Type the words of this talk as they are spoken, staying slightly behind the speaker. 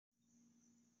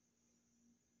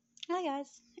Hi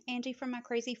guys, Angie from My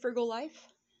Crazy Frugal Life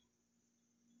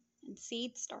and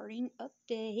seed starting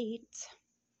update.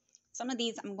 Some of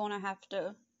these I'm going to have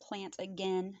to plant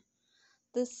again.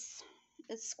 This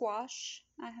is squash.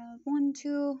 I have 1,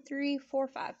 2, 3, 4,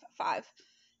 5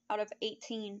 out of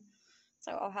 18.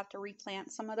 So I'll have to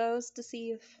replant some of those to see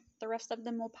if the rest of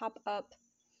them will pop up.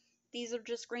 These are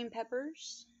just green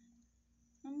peppers.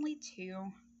 Only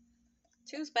 2.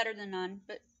 2 is better than none,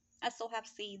 but I still have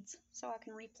seeds, so I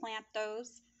can replant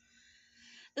those.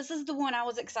 This is the one I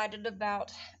was excited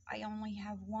about. I only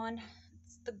have one.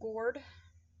 It's the gourd.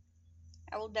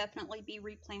 I will definitely be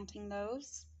replanting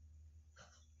those.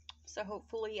 So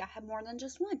hopefully I have more than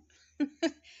just one.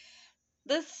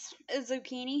 This is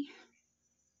zucchini.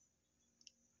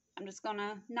 I'm just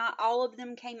gonna, not all of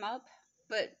them came up,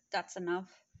 but that's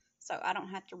enough. So I don't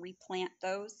have to replant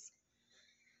those.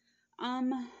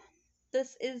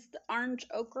 This is the orange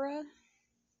okra.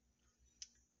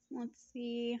 Let's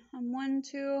see, I'm 1,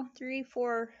 2, 3,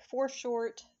 4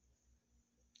 short,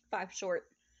 5 short.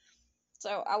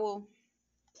 So I will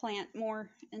plant more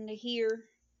into here.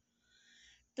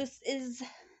 This is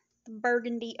the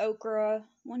burgundy okra.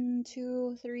 1,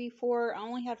 2, 3, 4. I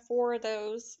only had 4 of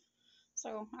those.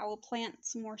 So I will plant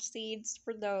some more seeds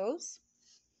for those.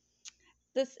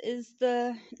 This is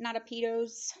the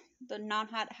natapitos, the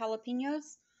non-hot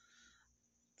jalapenos.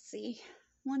 Let's see.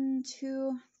 1,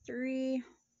 2, 3.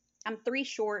 I'm 3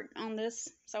 short on this,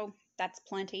 so that's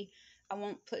plenty. I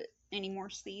won't put any more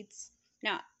seeds.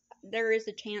 Now, there is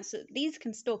a chance that these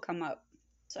can still come up.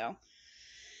 So,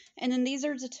 and then these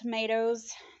are the tomatoes.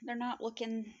 They're not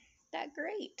looking that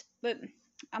great, but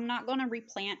I'm not going to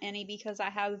replant any because I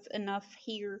have enough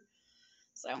here.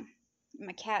 So,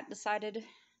 my cat decided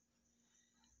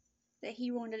that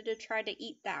he wanted to try to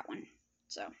eat that one.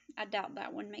 So, I doubt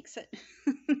that one makes it.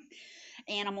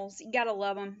 Animals, you gotta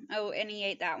love them. Oh, and he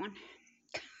ate that one.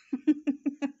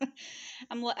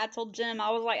 I told Jim, I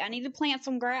was like, I need to plant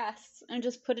some grass and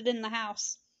just put it in the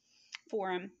house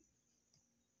for him.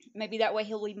 Maybe that way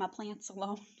he'll leave my plants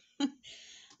alone.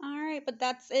 Alright, but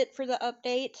that's it for the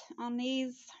update on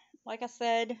these. Like I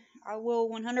said, I will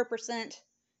 100%, I'm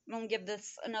going to give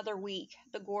this another week,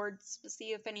 the gourds, to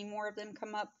see if any more of them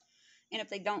come up. And if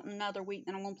they don't in another week,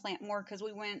 then I'm going to plant more because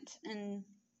we went and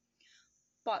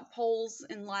bought poles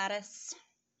and lattice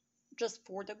just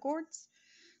for the gourds.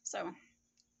 So,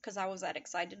 because I was that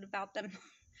excited about them.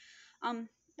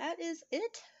 That is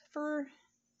it for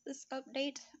this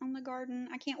update on the garden.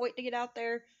 I can't wait to get out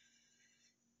there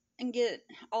and get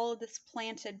all of this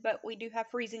planted, but we do have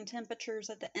freezing temperatures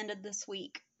at the end of this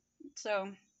week. So,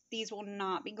 these will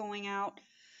not be going out.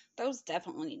 Those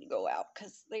definitely need to go out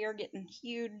because they are getting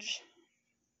huge.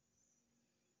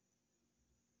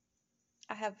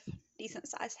 I have decent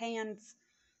sized hands,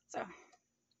 so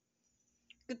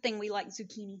good thing we like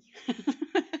zucchini.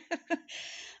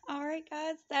 Alright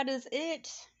guys, that is it.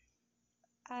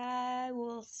 I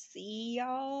will see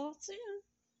y'all soon.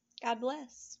 God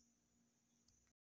bless.